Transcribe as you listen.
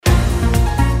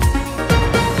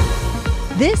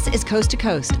This is Coast to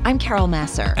Coast. I'm Carol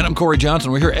Masser. And I'm Cory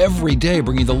Johnson. We're here every day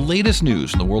bringing the latest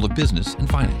news in the world of business and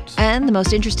finance. And the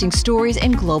most interesting stories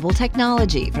in global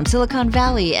technology from Silicon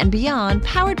Valley and beyond,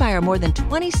 powered by our more than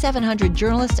 2,700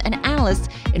 journalists and analysts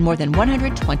in more than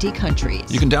 120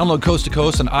 countries. You can download Coast to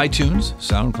Coast on iTunes,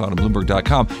 SoundCloud, and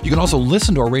Bloomberg.com. You can also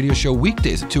listen to our radio show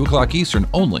weekdays at 2 o'clock Eastern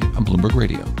only on Bloomberg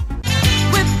Radio.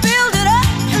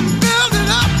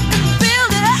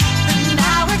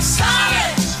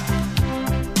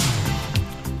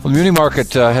 Well, the muni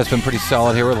market has been pretty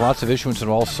solid here with lots of issuance in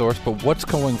all sorts, but what's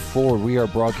going forward? We are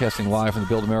broadcasting live from the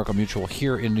Build America Mutual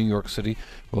here in New York City.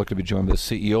 We're lucky to be joined by the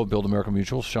CEO of Build America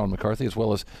Mutual, Sean McCarthy, as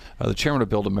well as the chairman of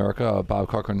Build America, Bob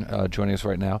Cochran, joining us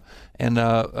right now. And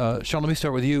Sean, let me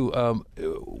start with you.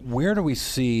 Where do we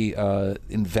see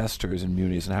investors in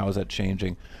munis, and how is that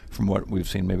changing from what we've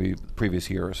seen maybe the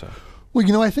previous year or so? Well,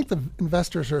 you know, I think the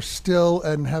investors are still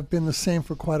and have been the same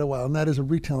for quite a while, and that is a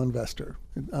retail investor.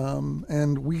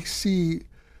 And we see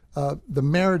the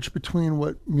marriage between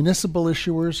what municipal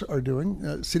issuers are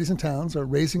doing. Cities and towns are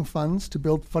raising funds to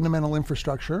build fundamental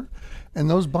infrastructure, and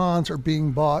those bonds are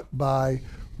being bought by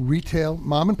retail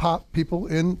mom and pop people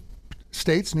in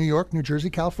states, New York, New Jersey,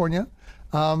 California,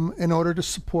 in order to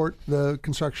support the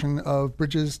construction of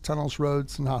bridges, tunnels,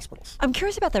 roads, and hospitals. I'm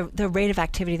curious about the rate of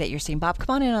activity that you're seeing. Bob,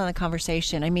 come on in on the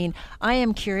conversation. I mean, I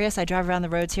am curious. I drive around the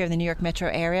roads here in the New York metro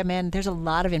area. Man, there's a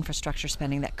lot of infrastructure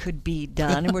spending that could be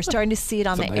done, and we're starting to see it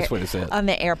on on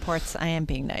the airports. I am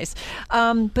being nice.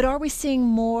 But are we seeing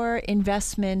more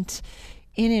investment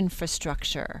in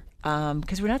infrastructure?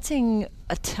 Because we're not seeing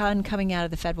a ton coming out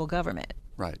of the federal government.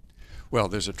 Right. Well,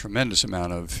 there's a tremendous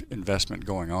amount of investment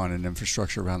going on in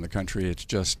infrastructure around the country. It's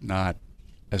just not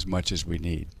as much as we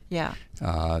need. Yeah.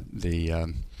 But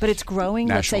it's growing,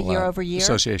 let's say, year over year?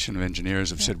 Association of Engineers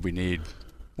have said we need,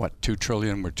 $2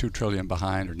 trillion? We're $2 trillion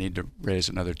behind, or need to raise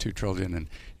another $2 trillion in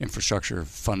infrastructure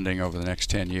funding over the next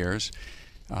 10 years.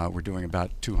 We're doing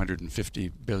about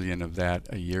 $250 billion of that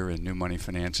a year in new money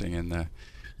financing in the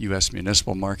U.S.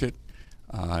 municipal market.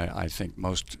 I think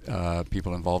most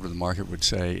people involved in the market would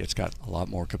say it's got a lot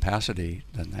more capacity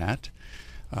than that.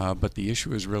 But the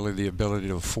issue is really the ability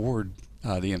to afford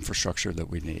the infrastructure that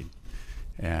we need.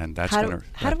 And that's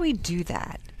how do we do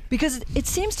that? Because it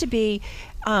seems to be,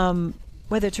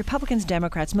 whether it's Republicans,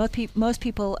 Democrats, most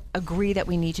people agree that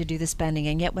we need to do the spending,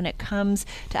 and yet when it comes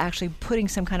to actually putting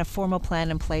some kind of formal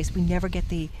plan in place, we never get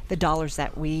the dollars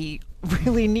that we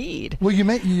really need. Well, you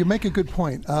make a good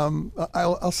point.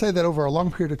 I'll say that over a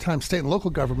long period of time, state and local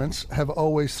governments have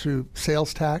always, through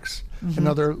sales tax and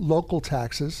other local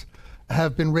taxes,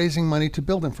 have been raising money to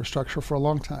build infrastructure for a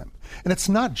long time. And it's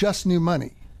not just new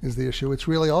money is the issue. It's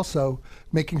really also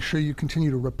making sure you continue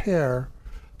to repair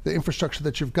the infrastructure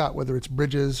that you've got, whether it's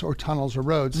bridges or tunnels or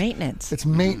roads. Maintenance. It's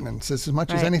maintenance as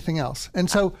much as anything else. And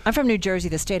so I'm from New Jersey,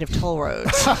 the state of toll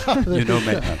roads. You know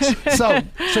maintenance. So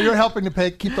you're helping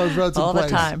to keep those roads in all place.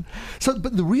 the time.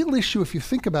 But the real issue, if you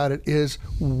think about it, is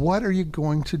what are you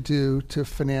going to do to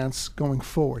finance going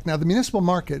forward? Now, the municipal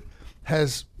market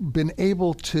has been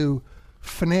able to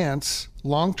finance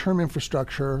long-term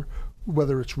infrastructure,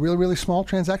 whether it's really, really small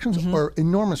transactions or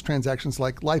enormous transactions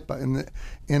like LIPA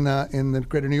in the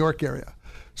greater New York area.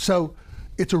 So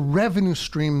it's a revenue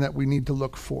stream that we need to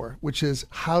look for, which is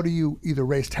how do you either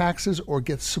raise taxes or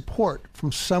get support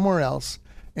from somewhere else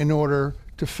in order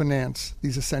to finance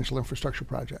these essential infrastructure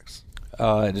projects.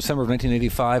 In December of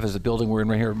 1985, as the building we're in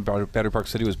right here in Battery Park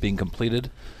City was being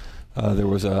completed, there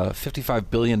was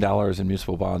 $55 billion in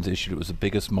municipal bonds issued. It was the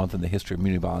biggest month in the history of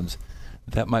muni bonds.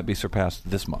 That might be surpassed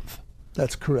this month.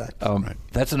 That's correct. Right.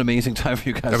 That's an amazing time for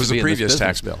you guys. That was the previous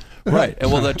tax bill. Right. And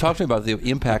well, talk to me about the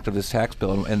impact of this tax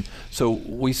bill. And so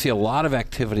we see a lot of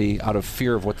activity out of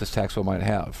fear of what this tax bill might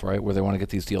have, right, where they want to get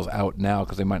these deals out now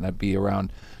because they might not be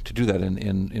around to do that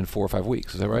in 4 or 5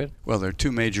 weeks. Is that right? Well, there are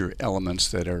two major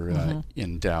elements that are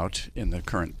in doubt in the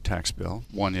current tax bill.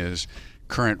 One is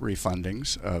current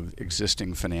refundings of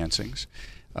existing financings.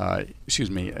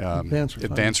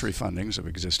 Advance refundings of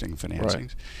existing financings.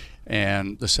 Right.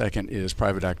 And the second is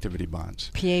private activity bonds.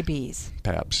 PABs.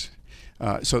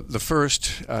 So the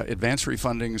first, advance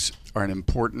refundings are an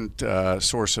important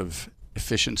source of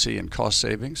efficiency and cost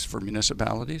savings for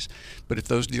municipalities. But if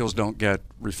those deals don't get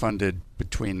refunded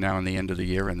between now and the end of the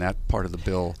year and that part of the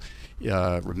bill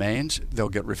remains, they'll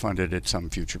get refunded at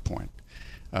some future point.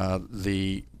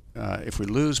 If we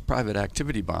lose private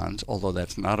activity bonds, although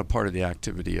that's not a part of the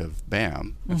activity of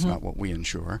BAM, that's not what we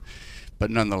insure, but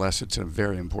nonetheless it's a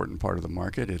very important part of the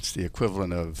market. It's the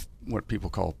equivalent of what people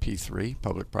call P3,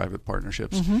 public-private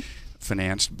partnerships,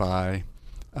 financed by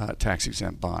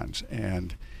tax-exempt bonds.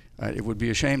 And it would be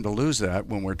a shame to lose that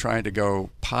when we're trying to go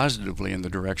positively in the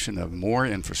direction of more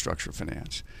infrastructure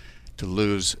finance. To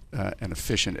lose an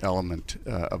efficient element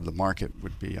of the market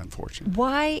would be unfortunate.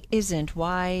 Why isn't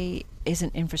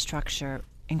infrastructure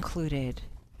included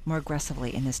more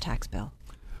aggressively in this tax bill?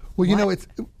 Well, you know,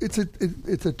 it's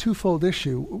a twofold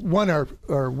issue. One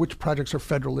are which projects are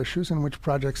federal issues and which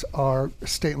projects are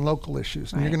state and local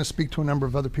issues. And Right. you're going to speak to a number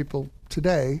of other people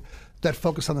today that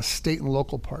focus on the state and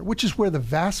local part, which is where the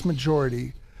vast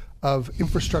majority of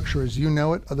infrastructure as you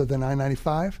know it, other than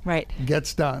I-95, Right.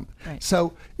 gets done. Right.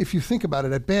 So if you think about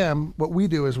it, at BAM, what we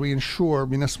do is we insure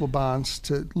municipal bonds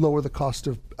to lower the cost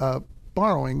of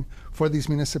borrowing for these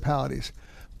municipalities.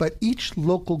 But each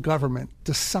local government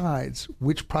decides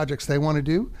which projects they want to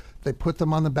do. They put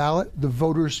them on the ballot. The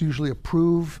voters usually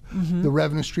approve the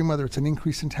revenue stream, whether it's an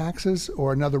increase in taxes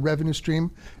or another revenue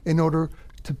stream, in order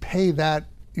to pay that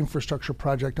infrastructure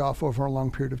project off over a long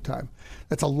period of time.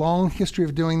 That's a long history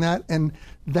of doing that, and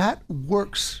that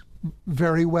works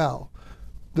very well.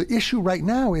 The issue right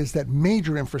now is that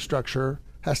major infrastructure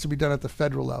has to be done at the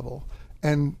federal level.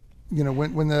 And you know,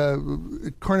 when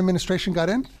the current administration got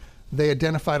in, they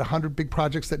identified 100 big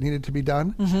projects that needed to be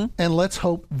done, and let's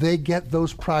hope they get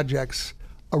those projects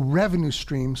a revenue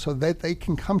stream so that they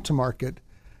can come to market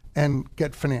and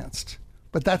get financed.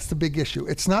 But that's the big issue.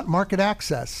 It's not market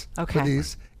access for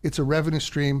these. It's a revenue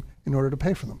stream in order to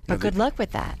pay for them. But good luck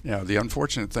with that. Yeah, the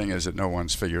unfortunate thing is that no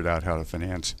one's figured out how to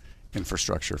finance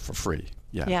infrastructure for free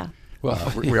yet. Yeah.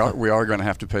 Well, we are going to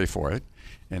have to pay for it.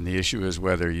 And the issue is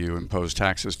whether you impose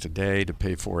taxes today to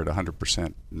pay for it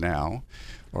 100% now,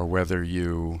 or whether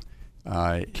you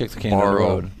kick the can down the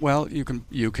road. Well,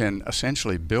 you can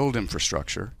essentially build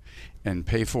infrastructure and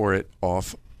pay for it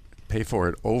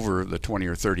over the 20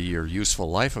 or 30 year useful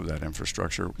life of that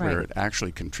infrastructure, where it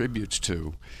actually contributes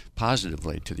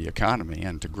positively to the economy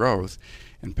and to growth,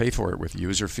 and pay for it with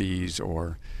user fees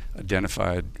or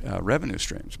identified revenue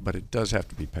streams. But it does have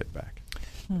to be paid back.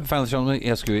 Finally, John, let me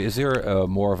ask you, is there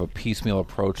more of a piecemeal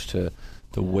approach to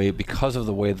the way, because of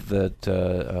the way that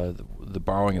the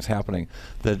borrowing is happening,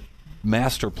 that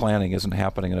master planning isn't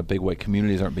happening in a big way?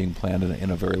 Communities aren't being planned in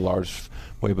a very large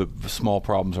way, but small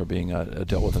problems are being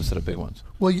dealt with instead of big ones.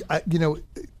 Well, you know,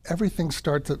 everything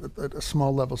starts at a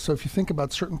small level. So if you think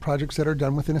about certain projects that are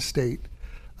done within a state,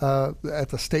 at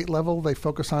the state level, they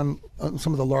focus on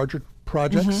some of the larger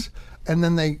projects, and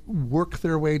then they work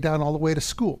their way down all the way to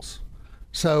schools.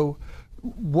 So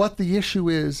what the issue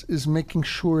is making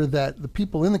sure that the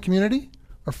people in the community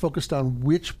are focused on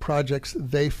which projects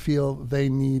they feel they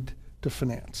need to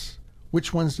finance.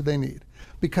 Which ones do they need?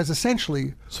 Because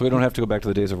essentially... So we don't have to go back to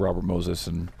the days of Robert Moses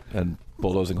and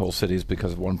bulldozing whole cities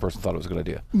because one person thought it was a good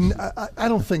idea. I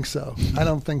don't think so. I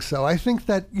don't think so. I think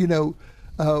that, you know,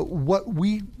 what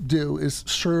we do is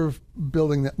serve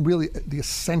building really the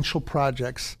essential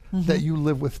projects that you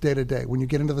live with day to day. When you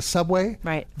get into the subway,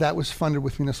 that was funded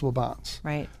with municipal bonds.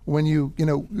 Right. When you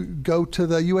go to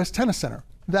the U.S. Tennis Center,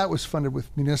 that was funded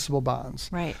with municipal bonds.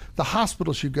 Right. The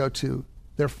hospitals you go to,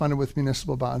 they're funded with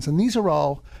municipal bonds. And these are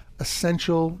all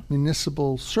essential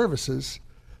municipal services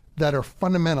that are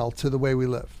fundamental to the way we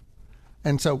live.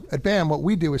 And so at BAM, what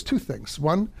we do is two things.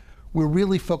 One, we're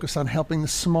really focused on helping the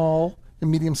small and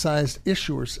medium-sized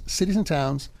issuers, cities and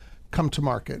towns, come to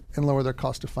market and lower their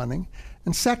cost of funding.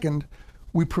 And second,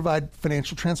 we provide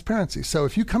financial transparency. So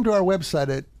if you come to our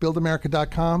website at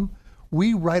buildamerica.com,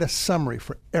 we write a summary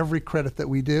for every credit that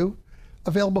we do,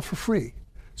 available for free.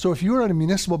 So if you're a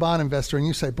municipal bond investor and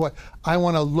you say, boy, I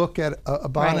want to look at a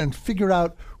bond and figure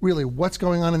out really what's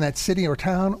going on in that city or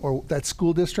town or that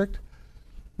school district,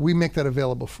 we make that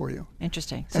available for you.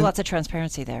 Interesting. So lots of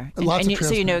transparency there.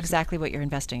 So you know exactly what you're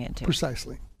investing into.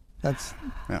 Precisely.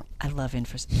 I love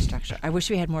infrastructure. I wish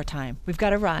we had more time. We've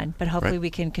got to run, but hopefully we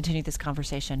can continue this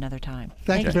conversation another time.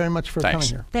 Thank you very much for coming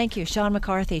here. Thank you. Sean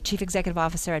McCarthy, Chief Executive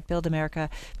Officer at Build America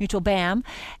Mutual BAM,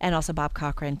 and also Bob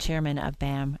Cochran, Chairman of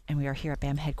BAM, and we are here at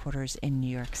BAM headquarters in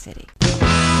New York City. It's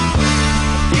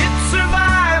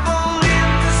survival in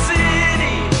the city.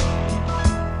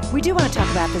 We do want to talk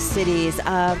about the cities.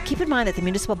 Keep in mind that the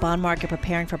municipal bond market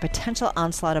preparing for a potential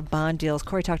onslaught of bond deals.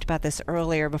 Cory talked about this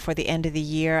earlier before the end of the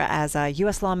year as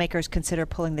U.S. lawmakers consider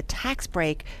pulling the tax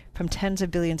break from tens of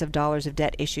billions of dollars of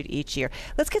debt issued each year.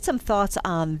 Let's get some thoughts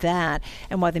on that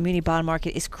and why the muni bond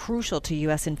market is crucial to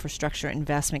U.S. infrastructure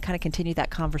investment. Kind of continue that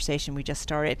conversation we just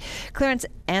started. Clarence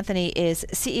Anthony is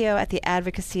CEO at the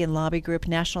Advocacy and Lobby Group,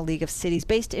 National League of Cities,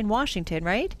 based in Washington,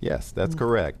 right? Yes, that's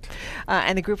correct.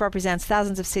 And the group represents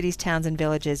thousands of cities, towns, and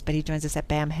Villages, but he joins us at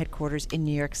BAM headquarters in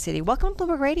New York City. Welcome to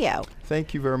Bloomberg Radio.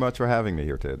 Thank you very much for having me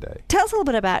here today. Tell us a little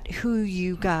bit about who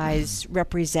you guys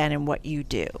represent and what you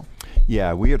do.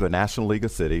 Yeah, we are the National League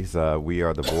of Cities. We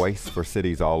are the voice for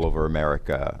cities all over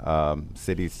America.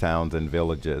 Cities, towns, and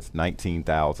villages,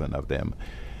 19,000 of them.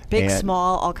 Big, And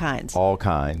small, all kinds. all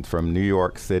kinds, from New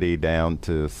York City down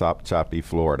to Sop Choppy,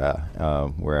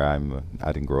 Florida, where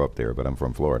I didn't grow up there, but I'm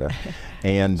from Florida.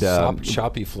 And Sop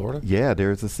Choppy, Florida? Yeah,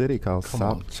 there's a city called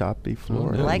Sop Choppy,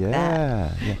 Florida. Like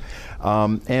that.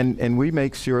 Yeah. And we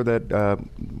make sure that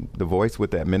the voice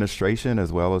with the administration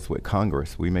as well as with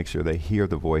Congress, we make sure they hear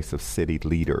the voice of city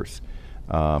leaders.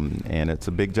 And it's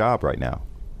a big job right now,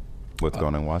 what's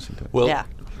going on in Washington. Well, Yeah.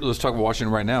 let's talk about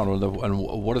Washington right now. And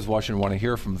what does Washington want to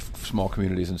hear from small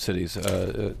communities and cities?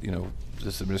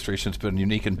 This administration's been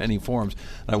unique in many forms.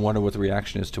 And I wonder what the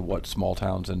reaction is to what small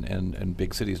towns and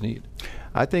big cities need.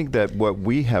 I think that what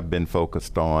we have been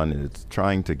focused on is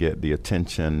trying to get the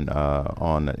attention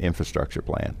on an infrastructure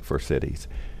plan for cities.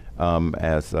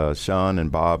 As Sean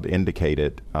and Bob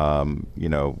indicated,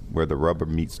 where the rubber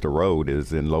meets the road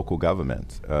is in local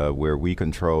governments, where we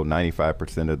control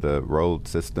 95% of the road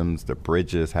systems, the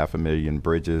bridges, 500,000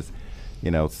 bridges,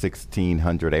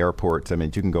 1,600 airports. I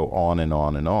mean, you can go on and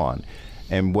on and on.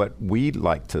 And what we'd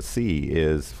like to see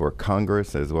is for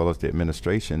Congress as well as the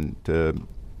administration to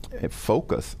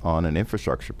focus on an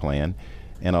infrastructure plan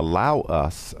and allow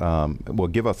us,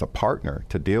 give us a partner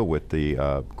to deal with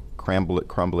the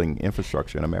crumbling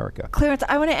infrastructure in America. Clarence,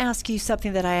 I want to ask you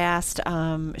something that I asked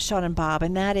Sean and Bob,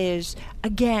 and that is,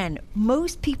 again,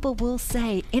 most people will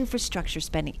say infrastructure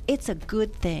spending, it's a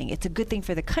good thing. It's a good thing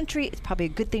for the country. It's probably a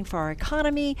good thing for our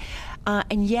economy.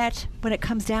 And yet, when it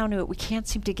comes down to it, we can't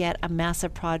seem to get a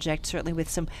massive project, certainly with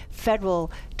some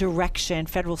federal direction,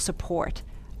 federal support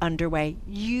underway.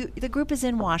 The group is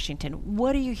in Washington.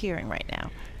 What are you hearing right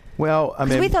now? Well, I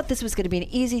mean, we thought this was going to be an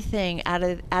easy thing out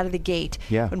of the gate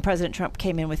when President Trump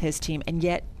came in with his team, and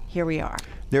yet here we are.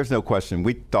 There's no question.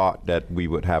 We thought that we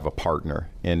would have a partner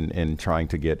in trying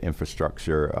to get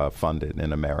infrastructure funded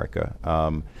in America.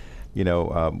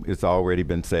 It's already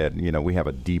been said, we have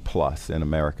a D+ in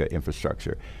America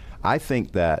infrastructure. I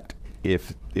think that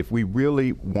if we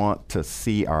really want to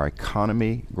see our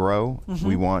economy grow,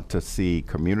 we want to see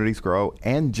communities grow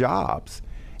and jobs,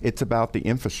 it's about the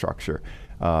infrastructure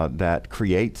that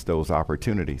creates those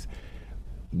opportunities.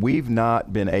 We've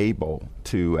not been able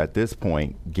to, at this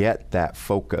point, get that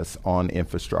focus on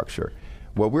infrastructure.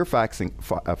 What we're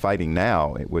fighting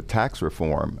now with tax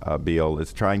reform bill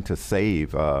is trying to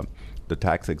save the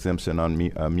tax exemption on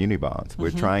muni bonds. We're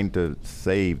trying to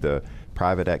save the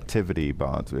private activity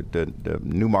bonds, the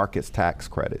new markets tax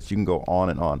credits. You can go on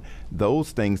and on.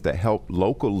 Those things that help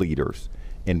local leaders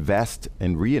invest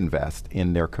and reinvest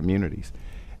in their communities.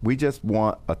 We just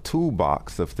want a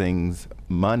toolbox of things,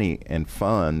 money and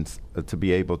funds to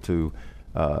be able to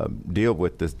deal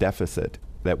with this deficit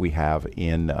that we have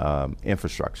in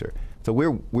infrastructure. So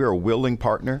we're a willing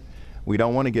partner. We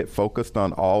don't want to get focused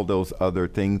on all those other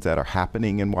things that are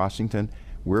happening in Washington.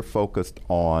 We're focused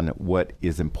on what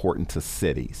is important to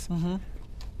cities.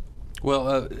 Well,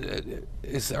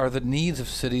 are the needs of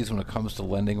cities when it comes to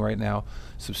lending right now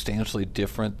substantially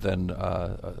different than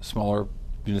smaller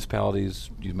municipalities?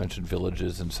 You mentioned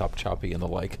villages and Sop Choppy and the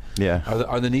like. Yeah.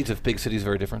 Are the needs of big cities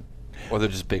very different, or they're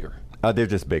just bigger? They're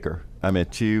just bigger. I mean,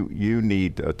 you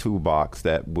need a toolbox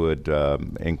that would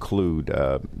include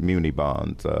muni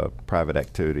bonds, private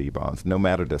activity bonds, no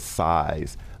matter the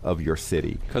size of your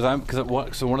city. So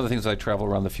one of the things I travel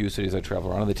around, the few cities I travel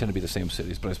around, and they tend to be the same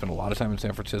cities, but I spend a lot of time in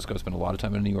San Francisco, I spend a lot of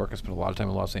time in New York, I spend a lot of time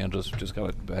in Los Angeles, just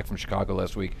got back from Chicago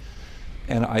last week.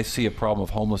 And I see a problem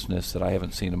of homelessness that I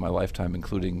haven't seen in my lifetime,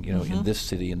 including in this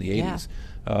city in the 80s.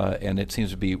 And it seems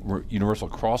to be universal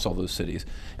across all those cities.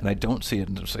 And I don't see it.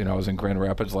 I was in Grand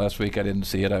Rapids last week. I didn't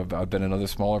see it. I've been in other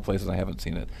smaller places. I haven't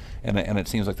seen it. And it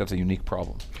seems like that's a unique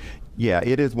problem. Yeah,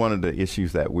 it is one of the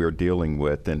issues that we're dealing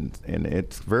with, and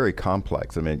it's very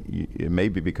complex. I mean, it may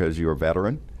be because you're a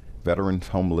veteran. Veterans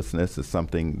homelessness is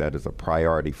something that is a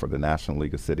priority for the National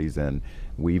League of Cities, and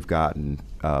we've gotten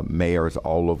mayors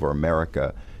all over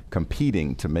America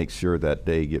competing to make sure that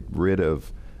they get rid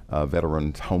of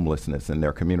veterans homelessness in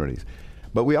their communities.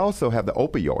 But we also have the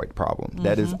opioid problem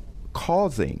that is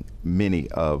causing many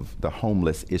of the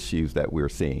homeless issues that we're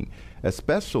seeing,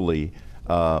 especially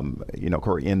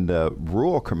Cory, in the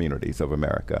rural communities of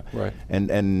America. Right.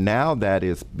 And now that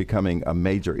is becoming a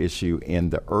major issue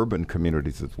in the urban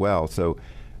communities as well. So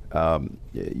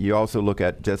you also look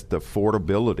at just the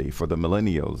affordability for the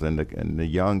millennials and the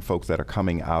young folks that are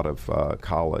coming out of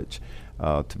college.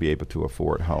 to be able to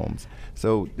afford homes.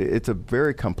 So it's a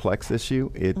very complex issue,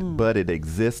 but it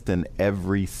exists in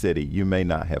every city. You may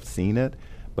not have seen it,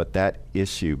 but that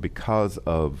issue, because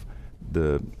of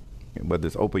whether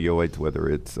it's opioids, whether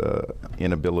it's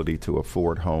inability to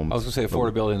afford homes. I was going to say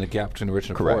affordability and the gap between the rich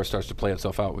and the poor starts to play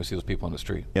itself out when we see those people on the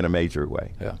street. In a major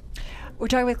way. Yeah. We're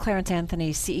talking with Clarence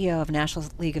Anthony, CEO of National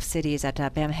League of Cities at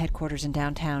BAM headquarters in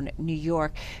downtown New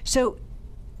York. So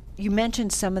you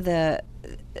mentioned some of the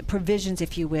provisions,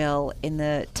 if you will, in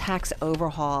the tax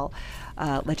overhaul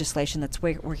legislation that's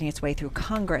working its way through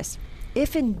Congress.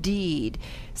 If indeed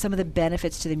some of the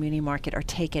benefits to the muni market are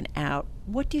taken out,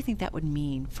 what do you think that would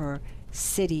mean for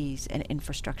cities and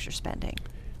infrastructure spending?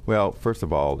 Well, first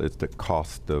of all, it's the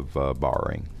cost of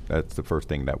borrowing. That's the first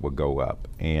thing that will go up.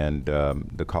 And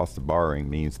the cost of borrowing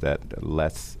means that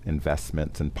less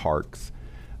investments in parks.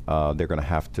 They're going to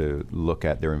have to look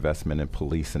at their investment in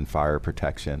police and fire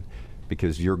protection,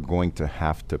 because you're going to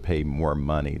have to pay more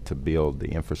money to build the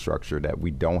infrastructure that we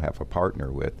don't have a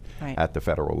partner with at the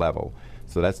federal level.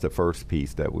 So that's the first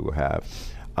piece that we will have.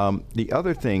 The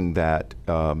other thing that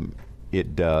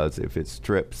it does, if it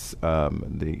strips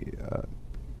the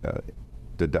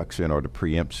deduction or the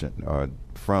preemption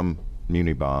from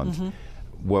muni bonds,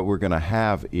 what we're going to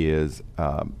have is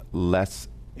less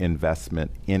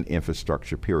investment in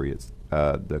infrastructure, periods.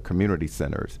 The community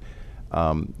centers,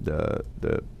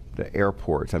 the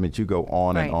airports. I mean, you go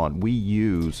on and on. We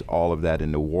use all of that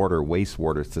in the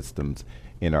wastewater systems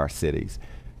in our cities.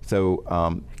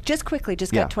 So just quickly,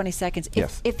 got 20 seconds.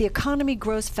 If the economy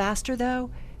grows faster, though,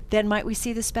 then might we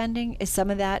see the spending? Is some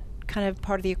of that kind of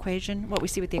part of the equation, what we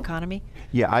see with the economy?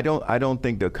 Yeah, I don't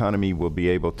think the economy will be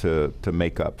able to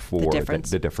make up for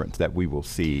the difference that we will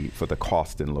see for the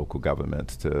cost in local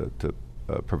governments to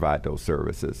provide those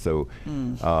services. So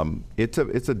it's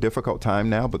a difficult time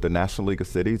now, but the National League of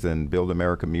Cities and Build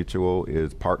America Mutual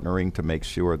is partnering to make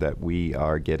sure that we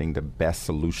are getting the best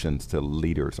solutions to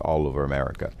leaders all over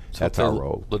America. That's our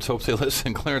role. Let's hope they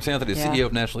listen. Clarence Anthony, CEO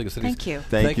of National League of Cities. Thank you.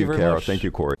 Thank you, very Carol. much. Thank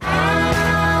you, Cory.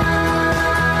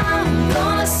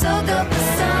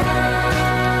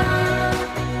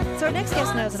 So our next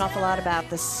guest knows an awful lot about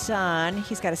the sun.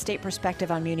 He's got a state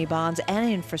perspective on muni bonds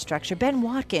and infrastructure. Ben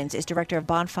Watkins is Director of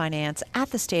Bond Finance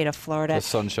at the state of Florida. The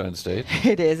Sunshine State.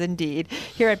 It is indeed.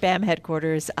 Here at BAM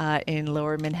headquarters in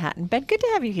Lower Manhattan. Ben, good to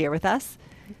have you here with us.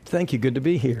 Thank you. Good to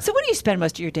be here. So what do you spend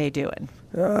most of your day doing?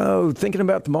 Oh, thinking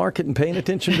about the market and paying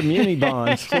attention to muni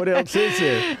bonds. What else is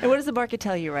there? And what does the market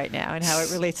tell you right now and how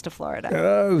it relates to Florida?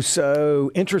 Oh,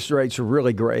 so interest rates are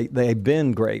really great. They've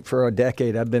been great for a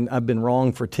decade. I've been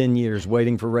wrong for 10 years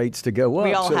waiting for rates to go up.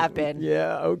 We all have been.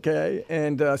 Yeah, okay.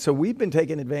 And so we've been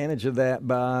taking advantage of that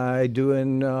by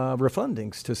doing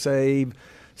refundings to save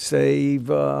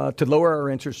to lower our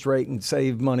interest rate and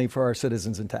save money for our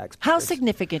citizens and taxpayers. How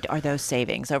significant are those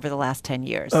savings over the last 10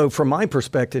 years? Oh, from my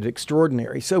perspective,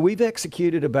 extraordinary. So we've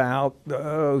executed about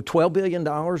 $12 billion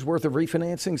worth of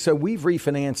refinancing. So we've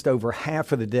refinanced over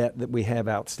half of the debt that we have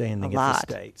outstanding at the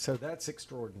state. So that's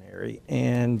extraordinary.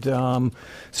 And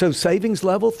so savings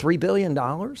level, $3 billion.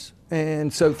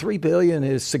 And so $3 billion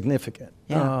is significant.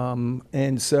 Yeah.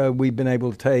 And so we've been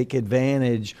able to take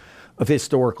advantage of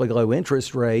historically low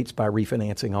interest rates by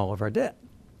refinancing all of our debt.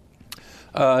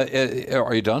 Are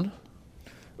you done?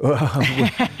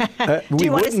 We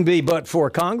wouldn't be but for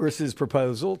Congress's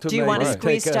proposal to take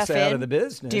us out of the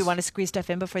business. Do you want to squeeze stuff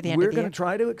in before the end of the year? We're going to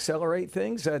try to accelerate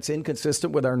things. That's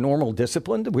inconsistent with our normal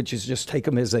discipline, which is just take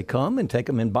them as they come and take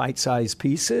them in bite-sized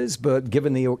pieces. But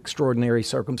given the extraordinary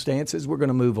circumstances, we're going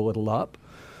to move a little up.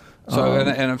 So,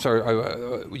 and I'm sorry,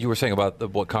 you were saying about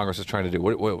what Congress is trying to do.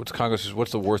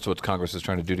 What's the worst of what Congress is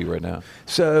trying to do to you right now?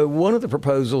 So one of the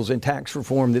proposals in tax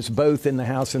reform that's both in the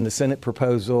House and the Senate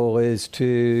proposal is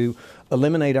to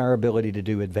eliminate our ability to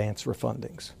do advance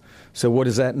refundings. So what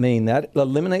does that mean? That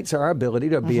eliminates our ability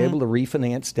to be able to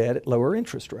refinance debt at lower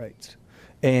interest rates.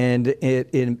 And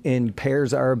it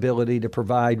impairs our ability to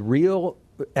provide real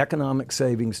economic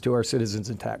savings to our citizens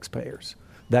and taxpayers.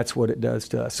 That's what it does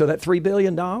to us. So that $3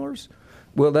 billion,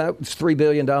 well, that's $3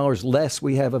 billion less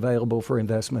we have available for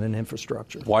investment in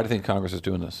infrastructure. Why do you think Congress is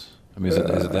doing this? I mean, is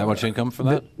it that much income from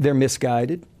that? They're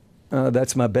misguided.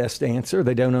 That's my best answer.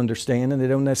 They don't understand, and they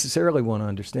don't necessarily want to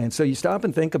understand. So you stop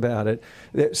and think about it.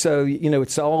 So,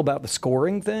 it's all about the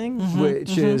scoring thing,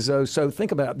 which is, so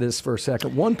think about this for a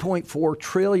second. $1.4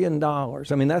 trillion.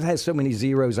 I mean, that has so many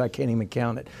zeros I can't even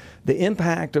count it. The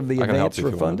impact of the advance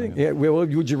refunding. Yeah, well,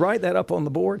 would you write that up on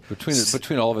the board?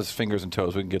 Between all of his fingers and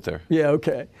toes, we can get there. Yeah,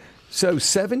 okay. So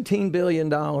 $17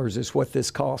 billion is what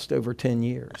this cost over 10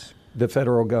 years. the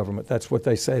federal government. That's what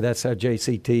they say. That's how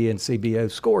JCT and CBO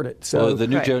scored it. So well, the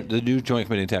new Joint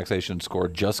Committee on Taxation score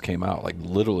just came out, like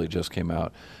literally just came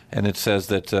out, and it says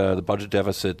that the budget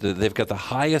deficit, they've got the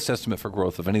highest estimate for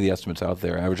growth of any of the estimates out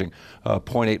there, averaging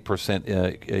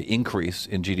 0.8% increase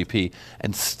in GDP,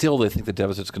 and still they think the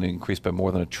deficit's going to increase by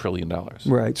more than $1 trillion.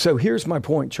 Right. So here's my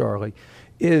point, Charlie.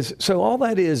 So all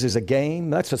that is a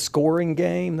game. That's a scoring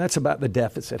game. That's about the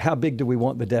deficit. How big do we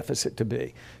want the deficit to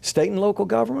be? State and local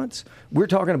governments, we're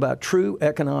talking about true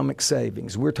economic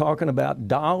savings. We're talking about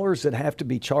dollars that have to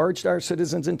be charged our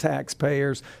citizens and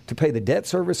taxpayers to pay the debt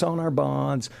service on our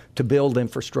bonds, to build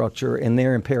infrastructure, and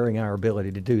they're impairing our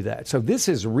ability to do that. So this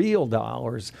is real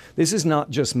dollars. This is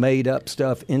not just made up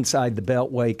stuff inside the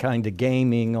Beltway kind of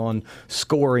gaming on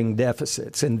scoring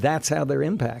deficits, and that's how they're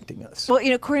impacting us.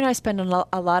 Well, Cory and I spend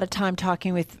a lot of time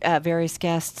talking with various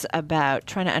guests about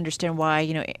trying to understand why,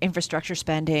 infrastructure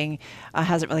spending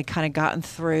hasn't really kind of gotten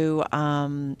through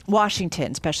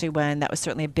Washington, especially when that was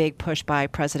certainly a big push by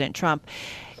President Trump.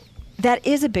 That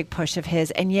is a big push of his,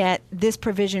 and yet this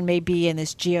provision may be in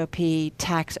this GOP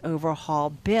tax overhaul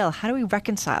bill. How do we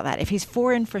reconcile that? If he's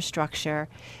for infrastructure,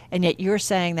 and yet you're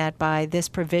saying that by this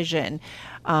provision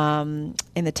in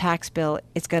the tax bill,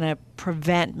 it's going to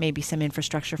prevent maybe some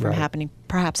infrastructure from happening,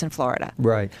 perhaps in Florida.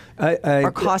 Right.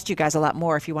 Or cost you guys a lot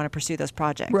more if you want to pursue those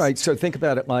projects. Right. So think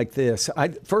about it like this.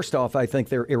 First off, I think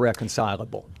they're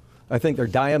irreconcilable. I think they're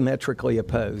diametrically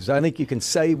opposed. I think you can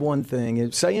say one thing,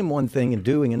 and saying one thing and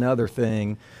doing another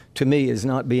thing, to me, is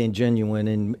not being genuine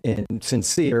and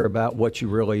sincere about what your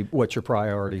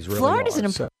priorities really Florida's are.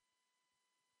 Florida's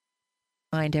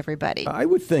mind everybody. I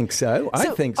would think so. I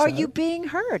think so. Are you being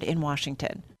heard in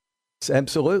Washington?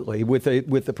 Absolutely. With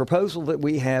the proposal that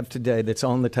we have today, that's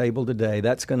on the table today,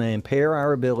 that's going to impair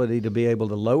our ability to be able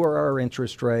to lower our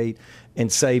interest rate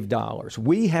and save dollars.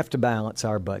 We have to balance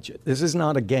our budget. This is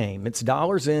not a game. It's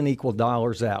dollars in equal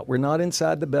dollars out. We're not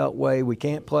inside the Beltway. We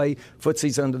can't play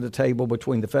footsies under the table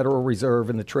between the Federal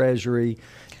Reserve and the Treasury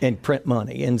and print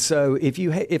money. And so if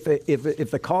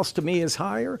the cost to me is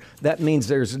higher, that means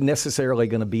there's necessarily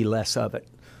going to be less of it.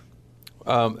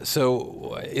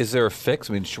 So is there a fix?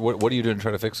 I mean, what are you doing to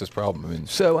try to fix this problem?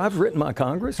 So I've written my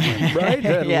congressman, right,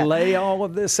 to lay all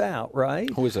of this out, right?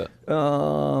 Who is that?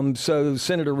 So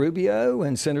Senator Rubio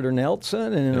and Senator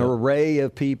Nelson and an array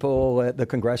of people at the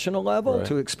congressional level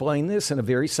to explain this in a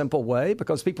very simple way,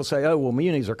 because people say, oh, well,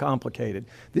 munis are complicated.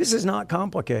 This is not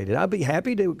complicated. I'd be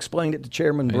happy to explain it to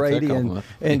Chairman Brady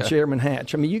and Chairman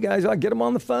Hatch. I mean, you guys, I'll get them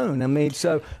on the phone. I mean,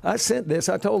 so I sent this.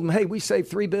 I told them, hey, we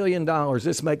saved $3 billion.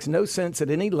 This makes no sense at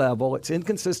any level. It's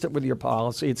inconsistent with your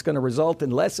policy. It's going to result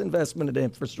in less investment in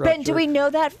infrastructure. Ben, do we know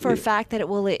that for a fact that it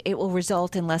will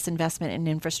result in less investment in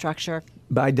infrastructure?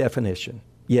 By definition,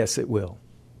 yes, it will.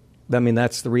 I mean,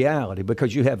 that's the reality,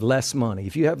 because you have less money.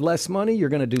 If you have less money, you're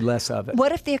going to do less of it.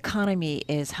 What if the economy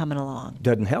is humming along?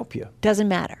 Doesn't help you. Doesn't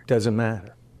matter. Doesn't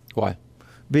matter. Why?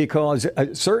 Because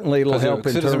certainly it'll help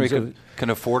in terms of... can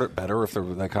afford it better if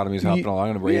the economy is hopping along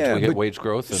and we hit wage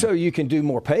growth. So you can do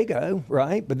more pay-go,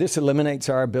 right? But this eliminates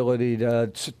our ability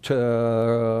to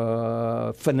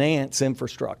finance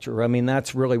infrastructure. I mean,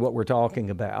 that's really what we're talking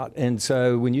about. And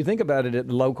so when you think about it at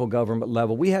the local government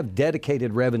level, we have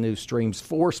dedicated revenue streams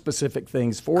for specific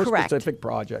things, for specific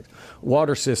projects.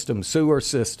 Water systems, sewer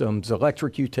systems,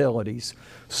 electric utilities,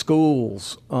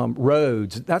 schools,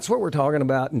 roads. That's what we're talking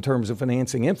about in terms of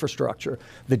financing infrastructure.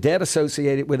 The debt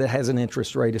associated with it has an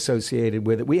interest rate associated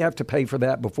with it. We have to pay for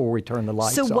that before we turn the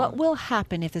lights on. So what will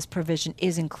happen if this provision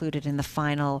is included in the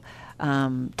final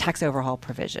tax overhaul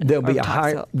provision? There'll be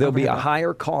a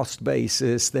higher cost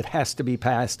basis that has to be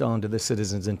passed on to the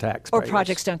citizens and taxpayers. Or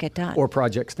projects don't get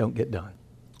done.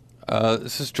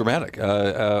 This is dramatic.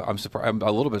 I'm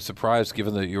a little bit surprised,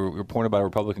 given that you're appointed by a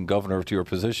Republican governor to your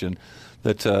position,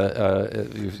 that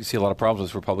you see a lot of problems with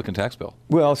this Republican tax bill.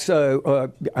 Well,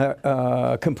 so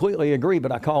I completely agree,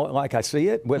 but I call it like I see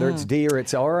it. Whether it's D or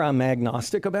it's R, I'm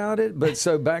agnostic about it. But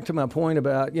so back to my point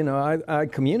about, I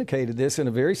communicated this in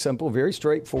a very simple, very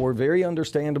straightforward, very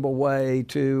understandable way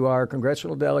to our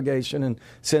congressional delegation and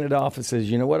Senate offices.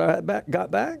 You know what I got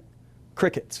back?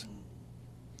 Crickets.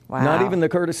 Wow. Not even the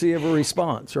courtesy of a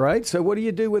response, right? So what do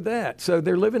you do with that? So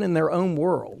they're living in their own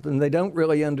world, and they don't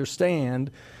really understand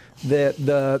that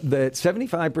that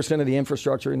 75% of the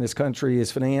infrastructure in this country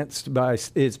is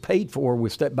paid for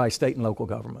by state and local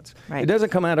governments. Right. It doesn't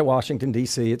come out of Washington,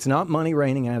 D.C. It's not money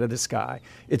raining out of the sky.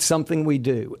 It's something we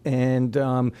do, and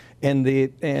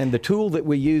the tool that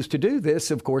we use to do this,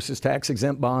 of course, is tax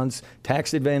exempt bonds,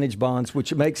 tax advantage bonds,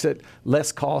 which makes it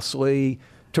less costly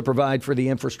to provide for the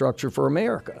infrastructure for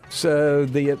America. So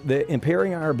the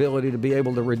impairing our ability to be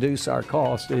able to reduce our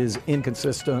cost is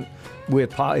inconsistent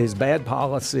with his bad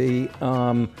policy,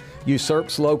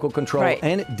 usurps local control, Right.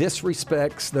 and it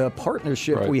disrespects the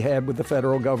partnership we had with the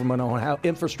federal government on how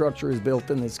infrastructure is built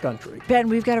in this country. Ben,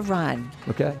 we've got to run.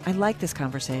 Okay. I like this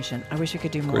conversation. I wish we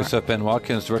could do more. Great stuff. Ben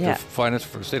Watkins, Director of Finance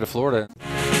for the state of Florida.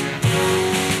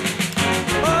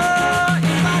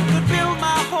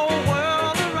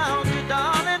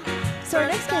 So our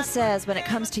next guest says when it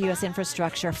comes to U.S.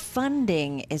 infrastructure,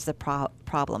 funding is the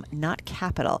problem, not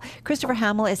capital. Christopher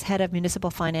Hamel is head of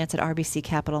Municipal Finance at RBC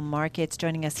Capital Markets,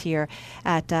 joining us here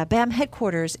at BAM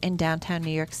headquarters in downtown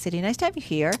New York City. Nice to have you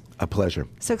here. A pleasure.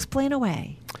 So explain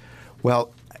away.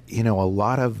 Well, a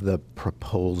lot of the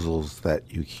proposals that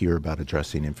you hear about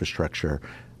addressing infrastructure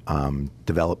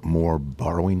develop more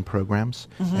borrowing programs.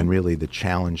 And really the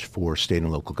challenge for state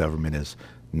and local government is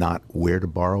not where to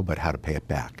borrow, but how to pay it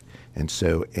back. And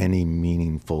so any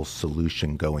meaningful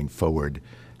solution going forward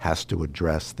has to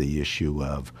address the issue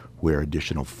of where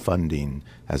additional funding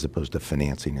as opposed to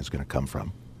financing is going to come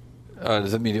from.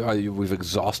 Does that mean we've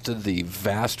exhausted the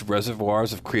vast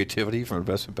reservoirs of creativity from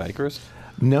investment bankers?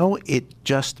 No, it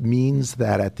just means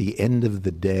that at the end of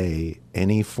the day,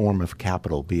 any form of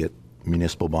capital, be it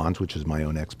municipal bonds, which is my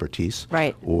own expertise,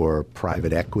 right, or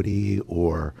private equity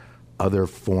or other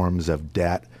forms of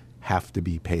debt, have to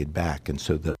be paid back. And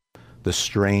so the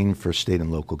strain for state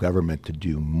and local government to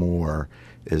do more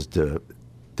is to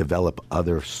develop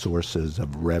other sources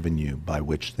of revenue by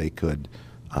which they could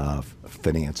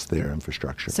finance their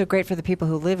infrastructure. So great for the people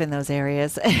who live in those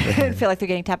areas and feel like they're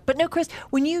getting tapped. But no, Chris,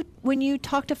 when you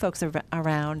talk to folks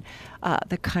around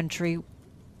the country,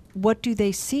 what do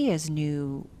they see as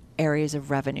new areas of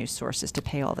revenue sources to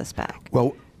pay all this back?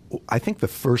 Well, I think the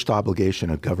first obligation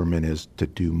of government is to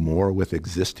do more with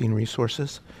existing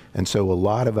resources. And so a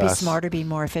lot of us... Be smarter, be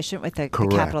more efficient with the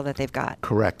Correct. capital that they've got.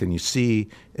 Correct. And you see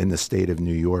in the state of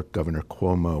New York, Governor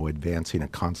Cuomo advancing a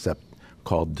concept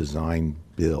called design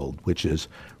build, which is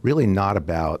really not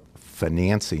about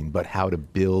financing, but how to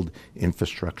build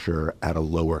infrastructure at a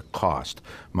lower cost.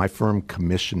 My firm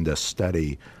commissioned a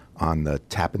study on the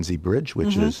Tappan Zee Bridge,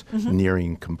 which is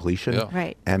nearing completion. Yeah.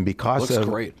 Right. And because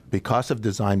of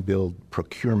design build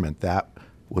procurement, that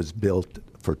was built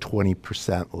for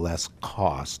 20% less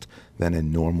cost than a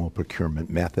normal procurement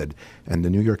method. And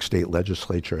the New York State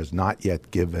Legislature has not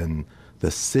yet given the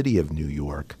city of New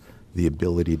York the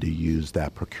ability to use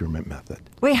that procurement method.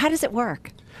 Wait, how does it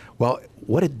work? Well,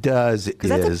 what it does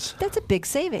is... That's a big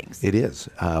savings. It is.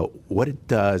 What it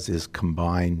does is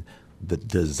combine the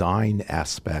design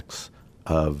aspects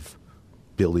of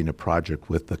building a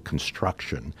project with the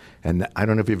construction. And I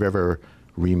don't know if you've ever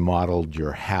remodeled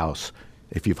your house.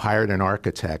 If you've hired an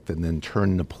architect and then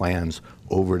turned the plans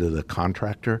over to the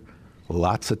contractor,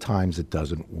 lots of times it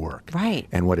doesn't work. Right.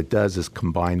 And what it does is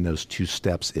combine those two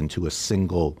steps into a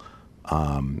single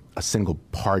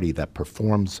party that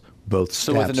performs both steps.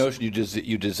 So with the notion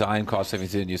you design cost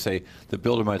savings and you say, the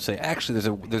builder might say, actually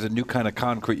there's a new kind of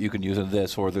concrete you can use in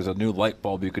this, or there's a new light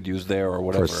bulb you could use there, or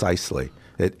whatever. Precisely.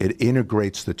 It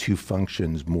integrates the two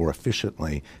functions more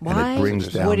efficiently. Why and it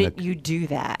brings down wouldn't you do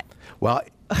that? Well,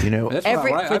 That's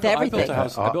Every- right. with everything.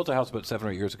 I built a house about 7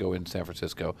 or 8 years ago in San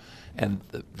Francisco, and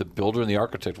the builder and the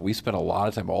architect, we spent a lot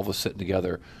of time all of us sitting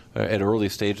together at early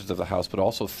stages of the house, but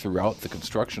also throughout the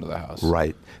construction of the house.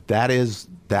 Right. That is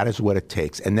what it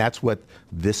takes, and that's what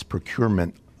this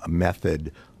procurement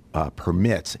method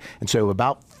permits. And so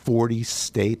about 40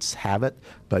 states have it,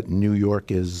 but New York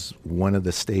is one of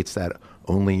the states that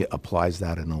only applies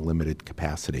that in a limited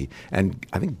capacity. And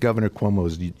I think Governor Cuomo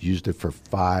has used it for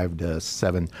 5 to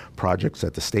 7 projects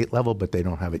at the state level, but they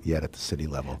don't have it yet at the city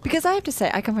level. Because I have to say,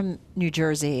 I come from New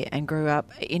Jersey and grew up,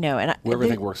 and where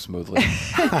everything works smoothly.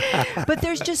 But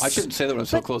there's just... I shouldn't say that when I'm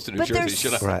so close to New Jersey,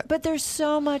 should I? Right. But there's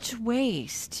so much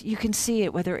waste. You can see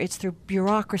it, whether it's through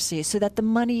bureaucracy, so that the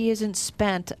money isn't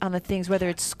spent on the things, whether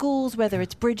it's schools, whether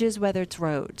it's bridges, whether it's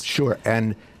roads. Sure.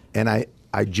 And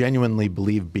I genuinely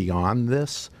believe beyond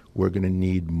this, we're going to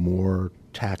need more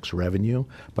tax revenue.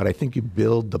 But I think you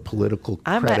build the political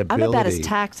credibility. I'm about as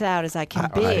taxed out as I can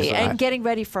be, and getting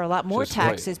ready for a lot more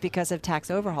taxes because of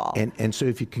tax overhaul. And so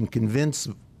if you can convince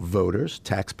voters,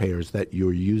 taxpayers, that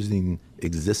you're using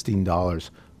existing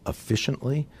dollars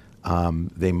efficiently,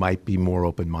 they might be more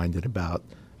open-minded about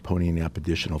ponying up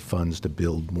additional funds to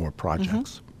build more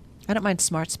projects. I don't mind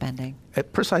smart spending.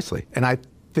 Precisely. And I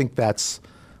think that's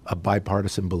a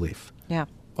bipartisan belief. Yeah.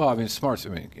 Well, I mean, smart. I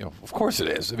mean, of course it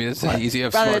is. I mean, it's easy.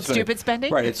 Rather than stupid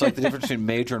spending. Right. It's like the difference between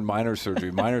major and minor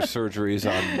surgery. Minor surgery is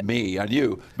on me, on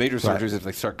you. Major surgery is if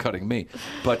they start cutting me.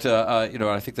 But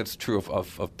I think that's true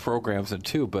of programs and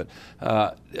too. But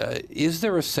is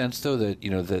there a sense though that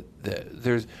that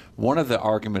there's one of the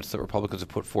arguments that Republicans have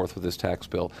put forth with this tax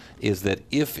bill is that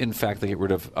if in fact they get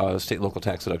rid of state and local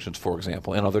tax deductions, for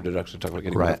example, and other deductions, talk about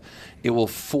getting rid of, it will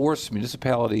force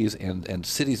municipalities and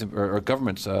cities or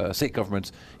governments, state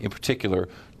governments in particular,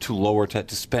 to lower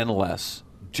to spend less,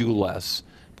 do less,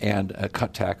 and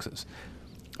cut taxes.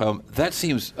 That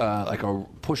seems like a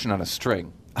pushing on a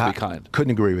string, to be kind.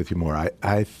 Couldn't agree with you more.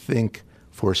 I think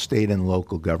for state and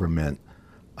local government,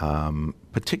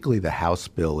 particularly the House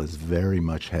bill is very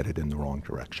much headed in the wrong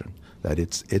direction. That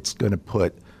it's going to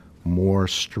put more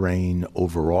strain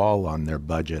overall on their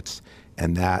budgets,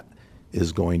 and that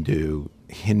is going to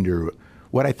hinder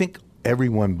what I think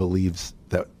everyone believes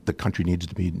that the country needs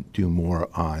to do more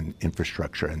on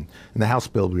infrastructure. And the House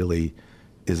bill really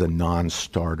is a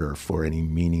non-starter for any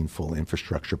meaningful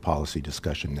infrastructure policy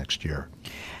discussion next year.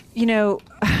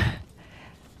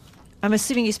 I'm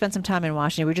assuming you spent some time in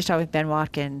Washington. We were just talking with Ben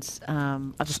Watkins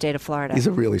of the state of Florida. He's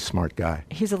a really smart guy.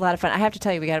 He's a lot of fun. I have to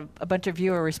tell you, we got a bunch of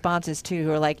viewer responses, too,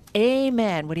 who are like,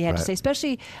 amen, what he had to say,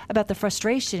 especially about the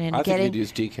frustration in getting... I think you'd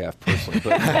use decaf, personally.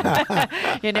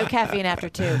 But no caffeine after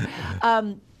 2.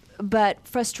 But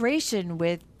frustration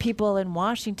with people in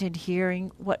Washington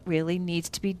hearing what really needs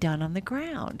to be done on the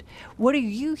ground. What do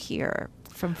you hear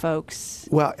from folks?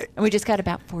 Well, and we just got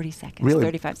about 40 seconds, really,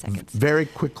 35 seconds. Very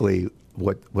quickly,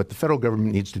 what the federal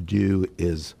government needs to do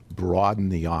is broaden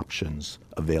the options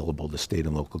available to state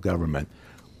and local government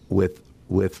with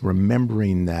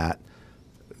remembering that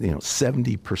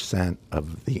 70%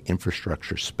 of the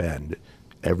infrastructure spend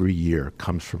every year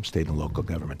comes from state and local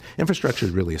government. Infrastructure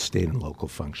is really a state and local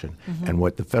function. Mm-hmm. And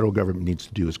what the federal government needs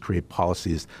to do is create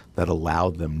policies that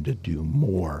allow them to do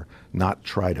more, not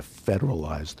try to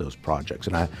federalize those projects.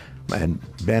 And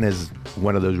Ben is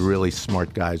one of those really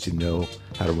smart guys who know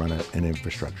how to run an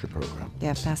infrastructure program.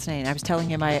 Yeah, fascinating. I was telling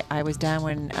him I was down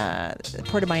when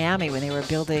Port of Miami when they were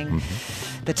building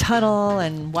the tunnel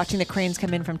and watching the cranes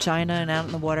come in from China and out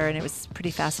in the water, and it was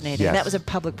pretty fascinating. Yes. That was a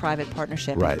public-private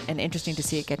partnership, right. and interesting to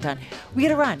see it get done. We got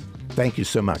to run. Thank you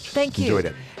so much. Thank you. Enjoyed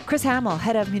it. Chris Hamel,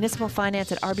 head of Municipal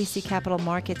Finance at RBC Capital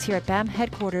Markets here at BAM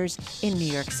headquarters in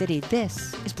New York City.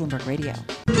 This is Bloomberg Radio.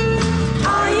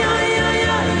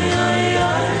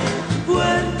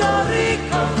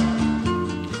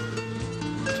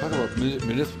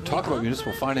 Talk about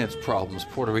municipal finance problems.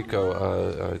 Puerto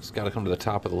Rico, it's got to come to the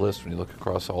top of the list when you look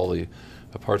across all the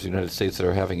parts of the United States that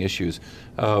are having issues.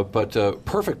 But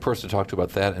perfect person to talk to about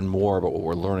that and more about what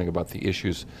we're learning about the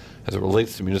issues as it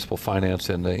relates to municipal finance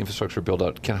and the infrastructure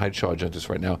build-out. Ken Hiteshew joins us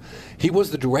right now. He was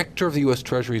the director of the U.S.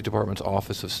 Treasury Department's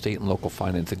Office of State and Local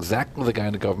Finance, exactly the guy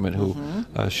in the government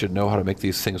who should know how to make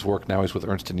these things work. Now he's with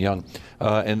Ernst & Young.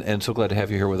 And so glad to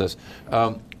have you here with us.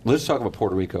 Let's talk about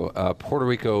Puerto Rico. Puerto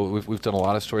Rico, we've done a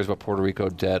lot of stories about Puerto Rico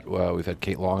debt. We've had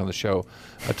Kate Long on the show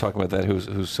talking about that,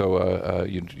 who's so,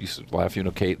 you laugh,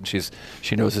 Kate, and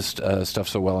she knows this stuff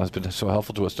so well and has been so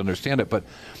helpful to us to understand it. But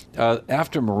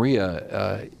after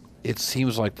Maria, it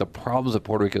seems like the problems that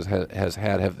Puerto Rico has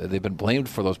had, they've been blamed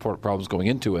for those problems going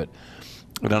into it,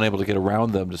 but unable to get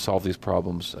around them to solve these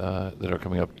problems that are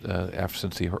coming up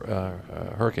since the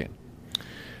hurricane.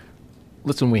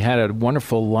 Listen, we had a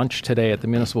wonderful lunch today at the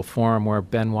Municipal Forum where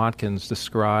Ben Watkins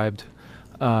described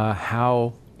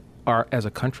how as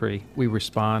a country we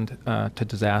respond to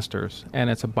disasters, and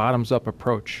it's a bottoms-up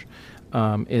approach.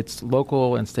 It's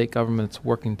local and state governments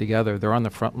working together. They're on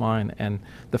the front line, and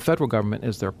the federal government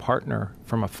is their partner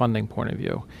from a funding point of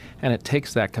view, and it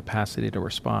takes that capacity to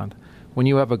respond. When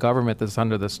you have a government that's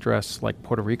under the stress like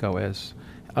Puerto Rico is,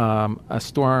 a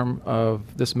storm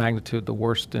of this magnitude, the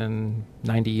worst in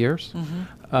 90 years,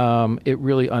 it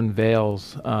really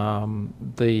unveils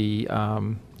the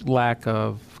lack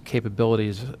of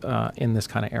capabilities in this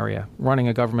kind of area. Running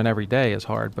a government every day is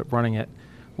hard, but running it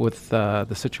with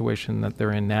the situation that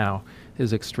they're in now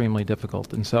is extremely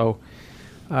difficult. And so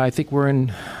I think we're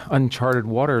in uncharted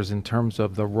waters in terms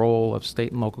of the role of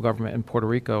state and local government in Puerto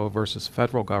Rico versus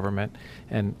federal government,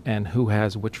 and who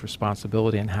has which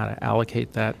responsibility and how to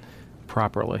allocate that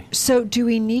properly. So do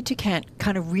we need to kind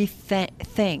of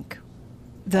rethink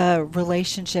the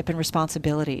relationship and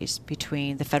responsibilities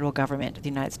between the federal government of the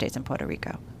United States and Puerto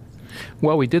Rico?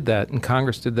 Well, we did that, and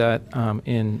Congress did that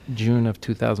in June of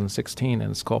 2016,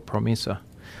 and it's called PROMESA,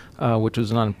 which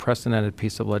was an unprecedented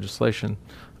piece of legislation.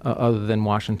 Other than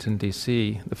Washington,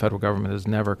 D.C., the federal government has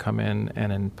never come in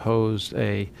and imposed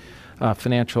a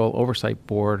financial oversight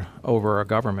board over our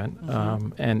government,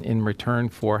 and in return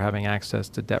for having access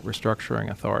to debt restructuring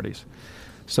authorities.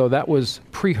 So that was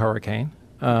pre-hurricane.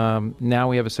 Now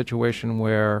we have a situation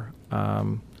where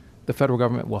the federal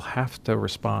government will have to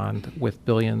respond with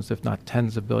billions, if not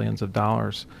tens of billions of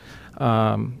dollars,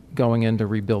 going in to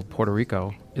rebuild Puerto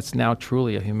Rico. It's now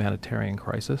truly a humanitarian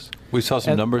crisis. We saw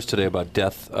some numbers today about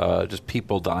death, just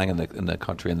people dying in the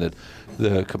country, and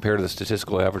the compared to the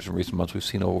statistical average in recent months, we've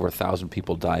seen over 1,000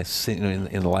 people die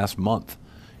in the last month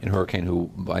in hurricane who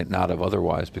might not have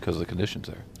otherwise because of the conditions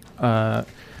there.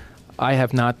 I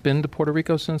have not been to Puerto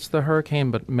Rico since the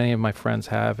hurricane, but many of my friends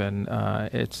have, and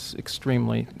it's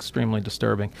extremely, extremely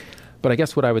disturbing. But I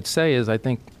guess what I would say is I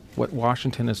think what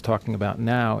Washington is talking about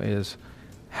now is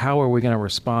how are we going to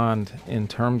respond in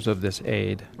terms of this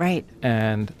aid? Right.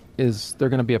 And is there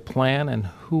going to be a plan, and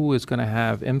who is going to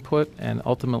have input, and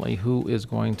ultimately who is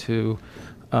going to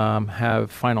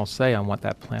have final say on what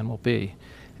that plan will be?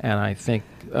 And I think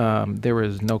there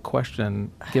is no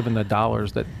question, given the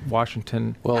dollars that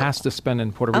Washington has to spend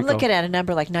in Puerto Rico. I'm looking at a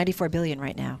number like $94 billion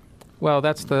right now. Well,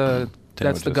 that's the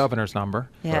governor's number.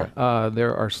 Yeah. Right.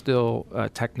 There are still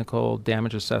technical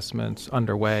damage assessments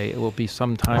underway. It will be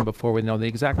some time before we know the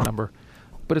exact number,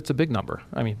 but it's a big number.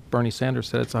 I mean, Bernie Sanders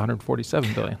said it's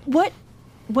 $147 billion.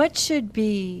 What should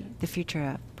be the future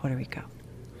of Puerto Rico?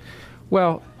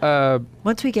 Well,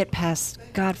 once we get past,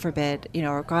 God forbid,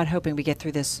 or God hoping we get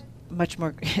through this much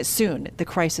more soon, the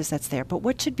crisis that's there. But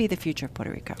what should be the future of Puerto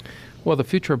Rico? Well, the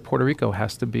future of Puerto Rico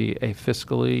has to be a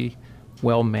fiscally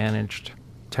well-managed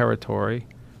territory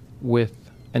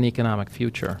with an economic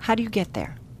future. How do you get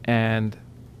there? And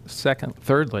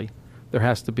thirdly, there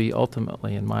has to be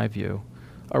ultimately, in my view,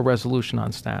 a resolution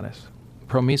on status.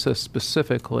 PROMESA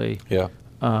specifically,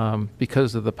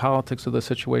 because of the politics of the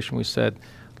situation, we said,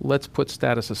 let's put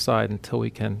status aside until we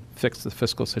can fix the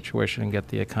fiscal situation and get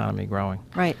the economy growing.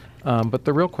 Right. But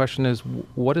the real question is,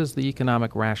 what is the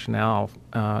economic rationale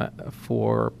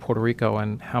for Puerto Rico,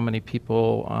 and how many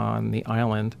people on the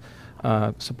island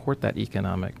support that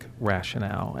economic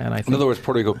rationale? And I think, in other words,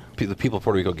 the people of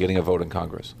Puerto Rico getting a vote in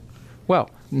Congress. Well,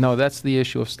 no, that's the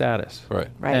issue of status. Right.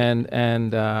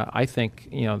 And I think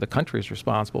the country is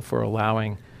responsible for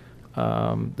allowing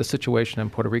the situation in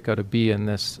Puerto Rico to be in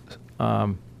this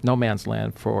no man's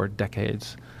land for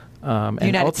decades.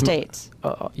 United States.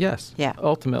 Yes. Yeah.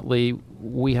 Ultimately,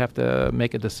 we have to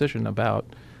make a decision about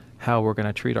how we're going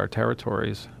to treat our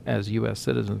territories as U.S.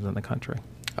 citizens in the country.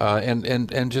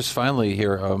 And just finally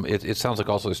here, it sounds like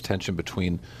also there's tension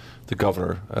between the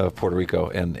governor of Puerto Rico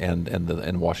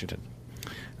and Washington.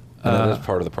 That's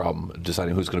part of the problem,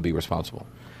 deciding who's going to be responsible.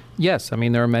 Yes, I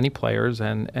mean there are many players,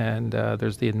 and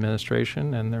there's the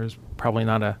administration, and there's probably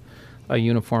not a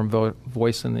uniform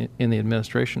voice in the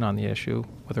administration on the issue,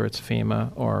 whether it's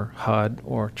FEMA or HUD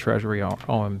or Treasury or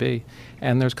OMB,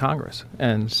 and there's Congress.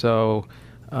 And so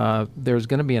there's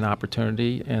going to be an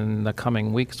opportunity in the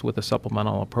coming weeks with a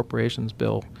supplemental appropriations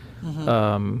bill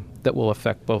that will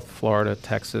affect both Florida,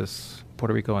 Texas,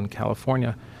 Puerto Rico, and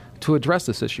California to address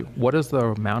this issue. What is the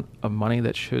amount of money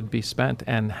that should be spent,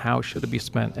 and how should it be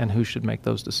spent, and who should make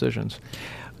those decisions?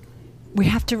 We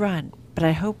have to run, but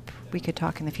I hope we could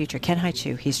talk in the future. Ken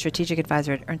Hiteshew, he's strategic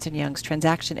advisor at Ernst & Young's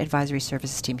Transaction Advisory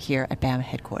Services team here at BAM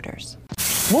headquarters.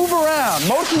 Move around.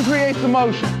 Motion creates the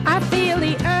motion. I feel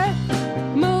the earth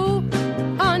move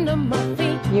under my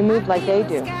feet. You move like they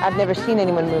do. I've never seen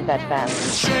anyone move that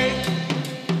fast. Shake.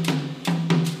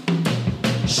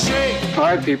 Shake. All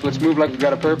right, people, let's move like we've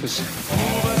got a purpose.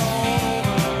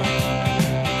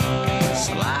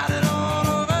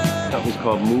 Company's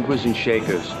called Movers and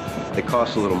Shakers. They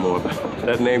cost a little more, but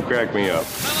that name cracked me up.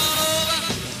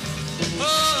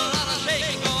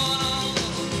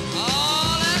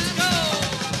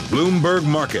 Bloomberg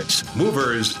Markets,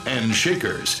 Movers and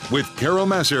Shakers with Carol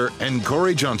Masser and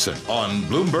Cory Johnson on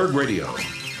Bloomberg Radio.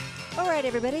 All right,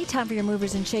 everybody, time for your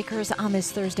Movers and Shakers on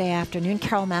this Thursday afternoon.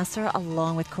 Carol Masser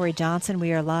along with Cory Johnson.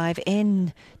 We are live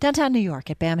in downtown New York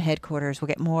at BAM headquarters. We'll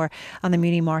get more on the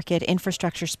muni market,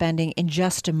 infrastructure spending in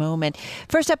just a moment.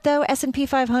 First up, though, S&P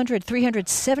 500,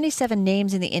 377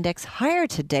 names in the index higher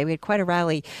today. We had quite a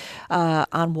rally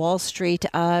on Wall Street.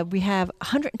 We have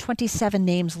 127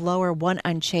 names lower, one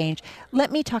unchanged.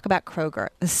 Let me talk about Kroger,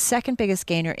 the second biggest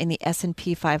gainer in the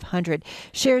S&P 500.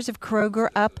 Shares of Kroger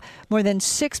up more than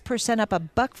 6%, up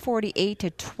 $1.48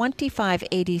 to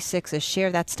 $25.86 a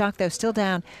share. That stock, though, still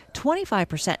down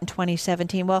 25% in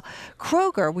 2017. Well,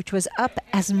 Kroger, which was up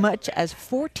as much as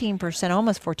 14%,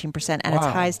 almost 14% at its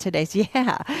highs today. So,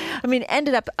 yeah, I mean,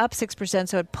 ended up 6%,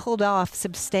 so it pulled off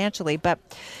substantially. But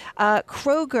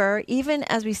Kroger, even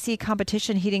as we see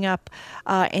competition heating up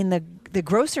in the the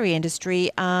grocery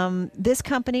industry. This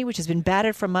company, which has been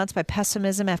battered for months by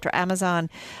pessimism after Amazon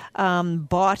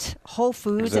bought Whole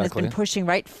Foods and has been pushing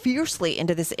fiercely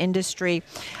into this industry.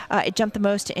 It jumped the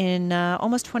most in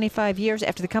almost 25 years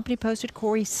after the company posted,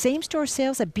 Cory, same-store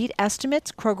sales that beat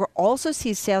estimates. Kroger also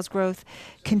sees sales growth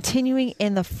continuing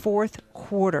in the fourth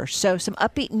quarter. So some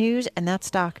upbeat news, and that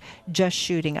stock just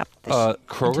shooting up.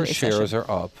 Kroger shares are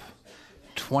up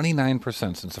 29%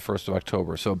 since the 1st of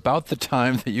October. So about the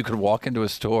time that you could walk into a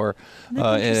store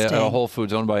at a Whole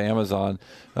Foods owned by Amazon,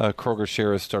 Kroger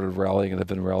shares started rallying and have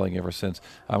been rallying ever since.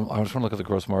 I just want to look at the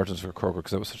gross margins for Kroger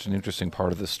because that was such an interesting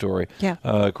part of this story.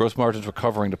 Yeah. Gross margins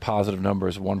recovering to positive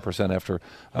numbers, 1% after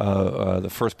the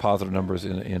first positive numbers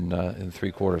in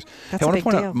 3 quarters. That's I want a to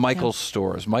point big out deal. Michael's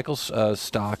stores. Michael's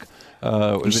stock.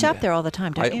 You shop there all the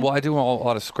time, don't you? Well, I do a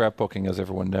lot of scrapbooking, as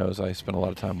everyone knows. I spend a lot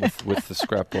of time with the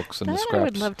scrapbooks and the scraps. I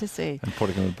would love to see. And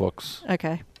putting them in books.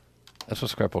 Okay. That's what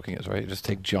scrapbooking is, right? You just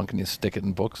take junk and you stick it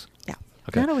in books. Yeah.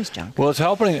 Okay. Not always junk. Well, it's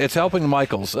helping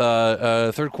Michael's.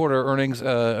 Third quarter earnings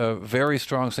very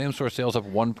strong. Same-store sales up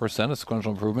 1%, a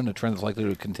sequential improvement. A trend that's likely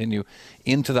to continue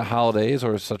into the holidays,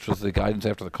 or such was the guidance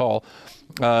after the call.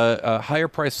 Higher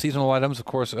priced seasonal items, of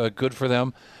course, good for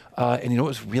them. And you know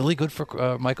what's really good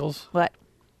for Michael's? What?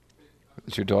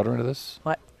 Is your daughter into this?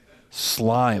 What?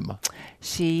 Slime.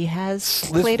 She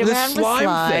has played around with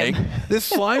slime. This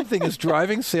slime thing is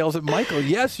driving sales at Michael.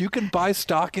 Yes, you can buy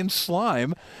stock in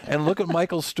slime and look at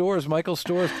Michael's stores. Michael's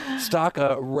stores stock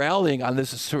rallying on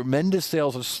this tremendous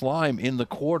sales of slime in the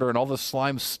quarter and all the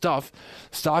slime stuff.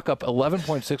 Stock up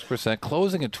 11.6%,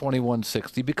 closing at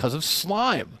 $21.60 because of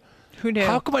slime. Who knew?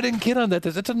 How come I didn't get on that?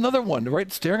 That's another one, right?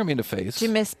 Staring at me in the face. Did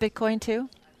you miss Bitcoin too?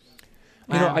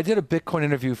 You know, I did a Bitcoin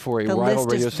interview for a rival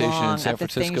radio station in San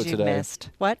Francisco today. Missed.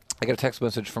 What? I got a text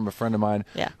message from a friend of mine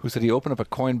who said he opened up a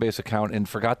Coinbase account and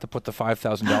forgot to put the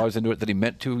 $5,000 into it that he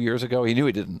meant 2 years ago. He knew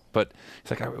he didn't, but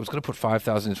he's like, I was going to put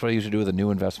 $5,000. It's what I usually do with a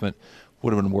new investment.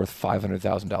 Would have been worth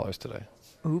 $500,000 today.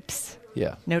 Oops.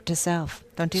 Yeah. Note to self.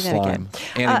 Don't do slime. that again.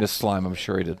 And he missed slime. I'm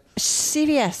sure he did.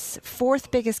 CVS,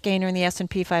 fourth biggest gainer in the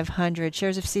S&P 500.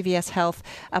 Shares of CVS Health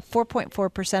up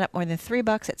 4.4%, up more than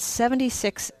 $3 at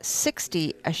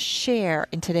 $76.60 a share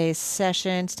in today's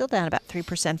session. Still down about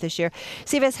 3% this year.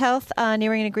 CVS Health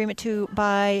nearing an agreement to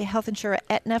buy health insurer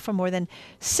Aetna for more than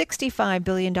 $65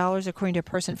 billion, according to a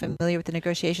person familiar with the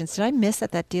negotiations. Did I miss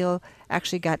that deal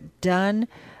actually got done?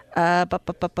 No,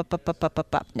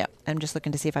 I'm just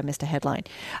looking to see if I missed a headline.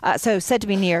 So said to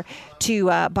be near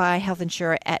to buy health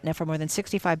insurer Aetna for more than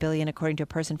 $65 billion, according to a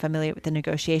person familiar with the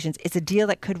negotiations. It's a deal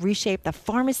that could reshape the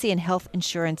pharmacy and health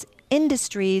insurance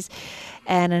industries,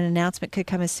 and an announcement could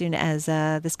come as soon as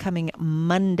this coming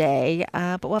Monday.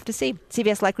 But we'll have to see.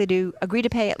 CVS likely to agree to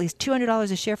pay at least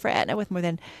 $200 a share for Aetna, with more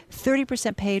than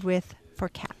 30% paid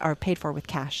for with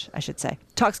cash, I should say.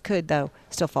 Talks could, though,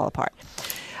 still fall apart.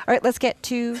 All right, let's get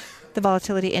to the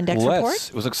volatility index report.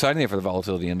 It was exciting for the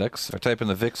volatility index. If I type in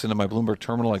the VIX into my Bloomberg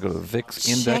terminal, I go to the VIX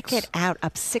index. Check it out,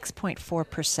 up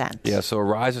 6.4%. Yeah, so a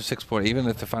rise of 6 point. Even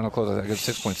at the final close, I got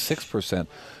 6.6%.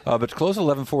 But to close at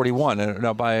 1141.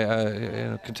 Now, by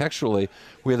contextually,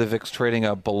 we have the VIX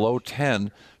trading below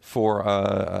 10 for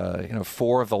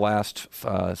 4 of the last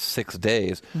 6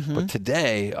 days, but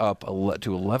today up to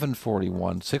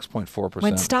 1141, 6.4%.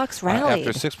 When stocks rallied.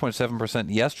 After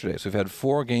 6.7% yesterday. So we've had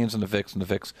 4 gains in the VIX, and the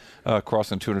VIX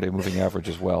crossing 200-day moving average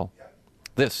as well.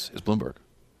 This is Bloomberg.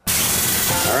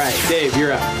 All right, Dave,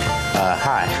 you're up.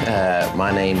 Hi,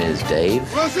 my name is Dave.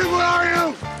 Wilson, where are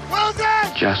you?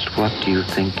 Wilson! Just what do you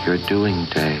think you're doing,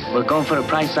 Dave? We're going for the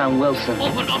price on Wilson.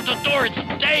 Open up the door, it's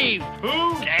Dave!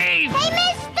 Who? Dave! Hey,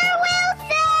 Mr.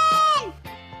 Wilson!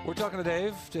 We're talking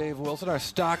to Dave Wilson, our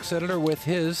stock senator, with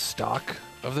his stock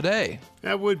of the day.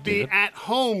 That would be At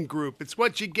Home Group. It's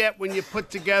what you get when you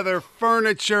put together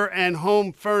furniture and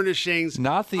home furnishings.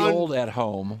 Not the old At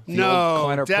Home. The no, old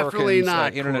Kleiner definitely Perkins,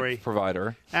 not, internet Cory.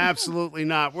 provider. Absolutely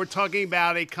not. We're talking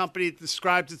about a company that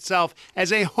describes itself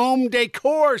as a home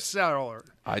decor seller.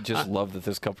 I just love that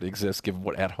this company exists, given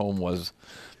what At Home was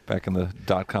back in the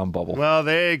dot-com bubble. Well,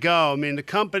 there you go. I mean, the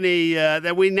company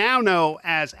that we now know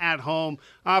as At Home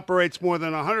operates more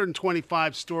than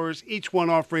 125 stores, each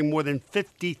one offering more than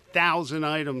 50,000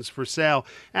 items for sale.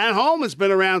 At Home has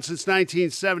been around since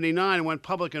 1979 and went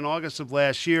public in August of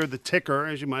last year. The ticker,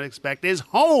 as you might expect, is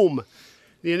HOME.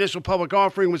 The initial public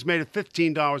offering was made at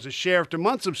 $15 a share. After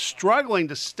months of struggling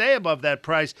to stay above that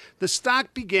price, the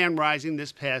stock began rising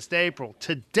this past April.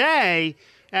 Today,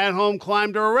 At Home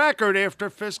climbed to a record after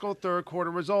fiscal third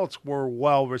quarter results were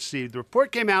well received. The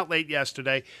report came out late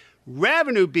yesterday.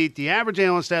 Revenue beat the average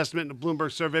analyst estimate in the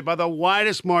Bloomberg survey by the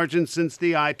widest margin since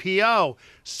the IPO.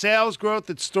 Sales growth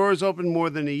at stores open more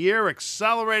than a year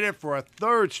accelerated for a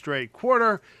third straight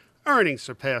quarter. Earnings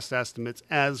surpassed estimates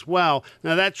as well.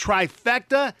 Now, that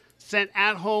trifecta sent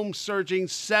At Home surging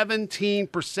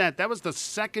 17%. That was the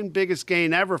second biggest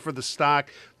gain ever for the stock.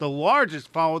 The largest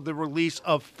followed the release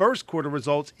of first quarter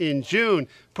results in June.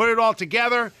 Put it all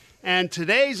together, and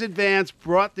today's advance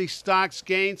brought the stock's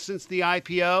gain since the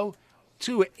IPO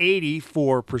to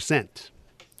 84%.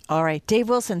 All right, Dave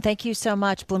Wilson, thank you so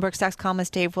much. Bloomberg Stocks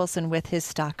columnist Dave Wilson with his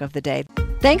stock of the day.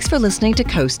 Thanks for listening to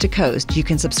Coast to Coast. You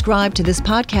can subscribe to this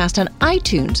podcast on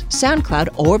iTunes, SoundCloud,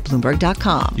 or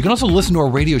Bloomberg.com. You can also listen to our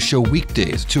radio show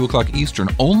weekdays at 2 o'clock Eastern,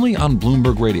 only on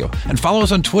Bloomberg Radio. And follow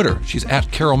us on Twitter. She's at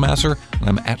Carol Masser, and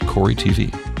I'm at Cory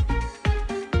TV.